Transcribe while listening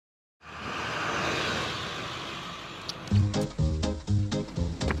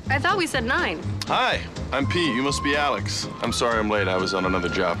I thought we said 9. Hi, I'm Pete. You must be Alex. I'm sorry I'm late. I was on another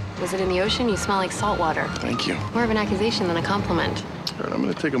job. Was it in the ocean? You smell like salt water. Thank you. More of an accusation than a compliment. All right, I'm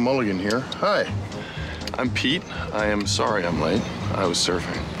gonna take a mulligan here. Hi, I'm Pete. I am sorry I'm late. I was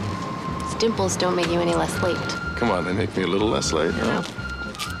surfing. Dimples don't make you any less late. Come on, they make me a little less late. No.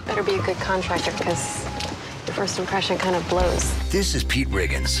 Better be a good contractor, because your first impression kind of blows. This is Pete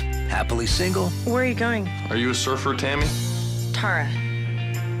Riggins, happily single. Where are you going? Are you a surfer, Tammy? Tara.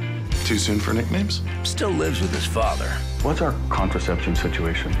 Too soon for nicknames? Still lives with his father. What's our contraception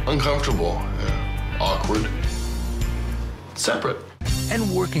situation? Uncomfortable. Awkward. Separate.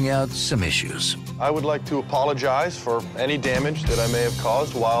 And working out some issues. I would like to apologize for any damage that I may have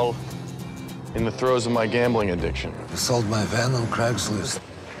caused while in the throes of my gambling addiction. I sold my van on Craigslist.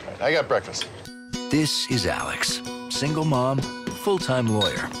 I got breakfast. This is Alex, single mom, full-time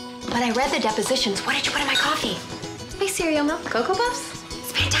lawyer. But I read the depositions. What did you put in my coffee? My cereal milk, Cocoa Puffs.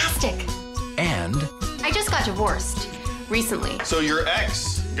 It's fantastic. And I just got divorced recently. So your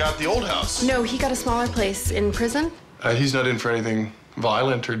ex got the old house? No, he got a smaller place in prison. He's not in for anything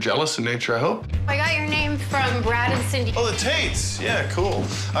violent or jealous in nature, I hope. I got your name from Brad and Cindy. Oh, the Tates. Yeah, cool.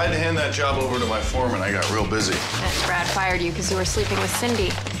 I had to hand that job over to my foreman. I got real busy. And Brad fired you because you were sleeping with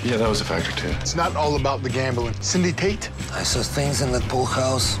Cindy. Yeah, that was a factor, too. It's not all about the gambling. Cindy Tate? I saw things in that pool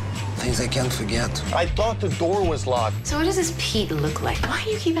house, things I can't forget. I thought the door was locked. So what does this Pete look like? Why do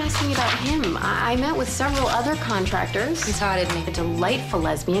you keep asking me about him? I met with several other contractors. That's how I didn't make a delightful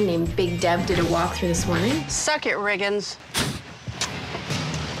lesbian named Big Deb did a walkthrough this morning. Suck it, Riggins.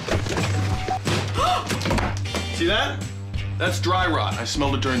 See that? That's dry rot. I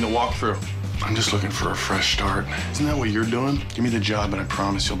smelled it during the walkthrough. I'm just looking for a fresh start. Isn't that what you're doing? Give me the job and I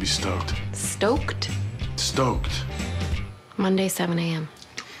promise you'll be stoked. Stoked? Stoked. Monday, 7 a.m.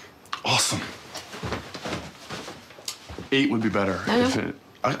 Awesome. 8 would be better. I know. If it,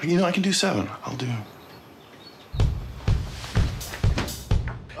 I can do 7. I'll do.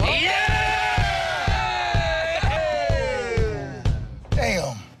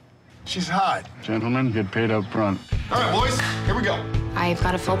 Damn. She's hot. Gentlemen, get paid up front. All right, boys, here we go. I've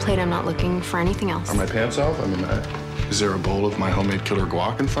got a full plate. I'm not looking for anything else. Are my pants off? I mean, is there a bowl of my homemade killer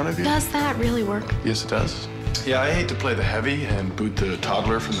guac in front of you? Does that really work? Yes, it does. Yeah, I hate to play the heavy and boot the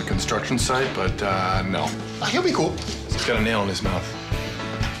toddler from the construction site, but no. He'll be cool. He's got a nail in his mouth.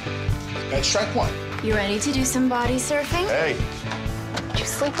 That's strike 1. You ready to do some body surfing? Hey. Did you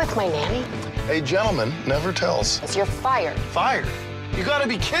sleep with my nanny? A gentleman never tells. You're fired. Fired? You gotta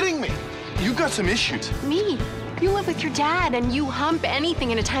be kidding me. You got some issues. Me? You live with your dad, and you hump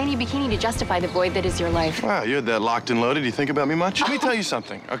anything in a tiny bikini to justify the void that is your life. Wow, you had that locked and loaded. You think about me much? Let me tell you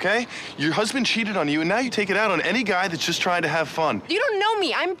something, okay? Your husband cheated on you, and now you take it out on any guy that's just trying to have fun. You don't know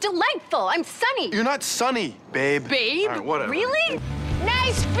me. I'm delightful. I'm sunny. You're not sunny, babe. Babe? All right, whatever. Really?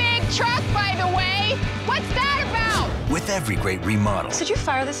 Nice big truck, by the way. What's that about? with every great remodel. Did you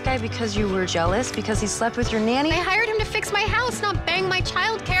fire this guy because you were jealous? Because he slept with your nanny? I hired him to fix my house, not bang my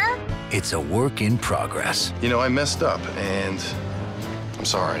childcare. It's a work in progress. You know, I messed up, and I'm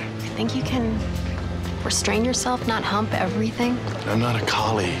sorry. I think you can restrain yourself, not hump everything. I'm not a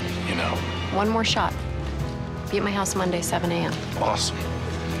collie, you know. One more shot. Be at my house Monday, 7 a.m. Awesome.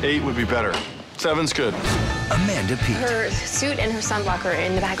 8 would be better. 7's good. Amanda Peet. Her suit and her sunblocker are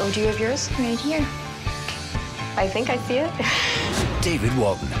in the bag. Oh, do you have yours? Right here. I think I see it. David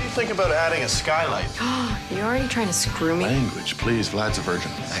Walton. What do you think about adding a skylight? You're already trying to screw me. Language, please. Vlad's a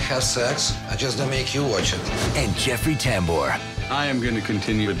virgin. I have sex. I just don't make you watch it. And Jeffrey Tambor. I am going to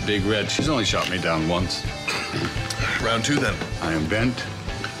continue with Big Red. She's only shot me down once. Round 2, then. I am bent,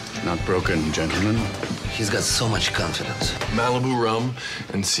 not broken, gentlemen. He's got so much confidence. Malibu rum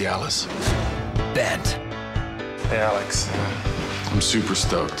and Cialis. Bent. Hey, Alex. I'm super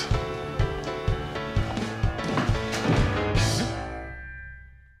stoked.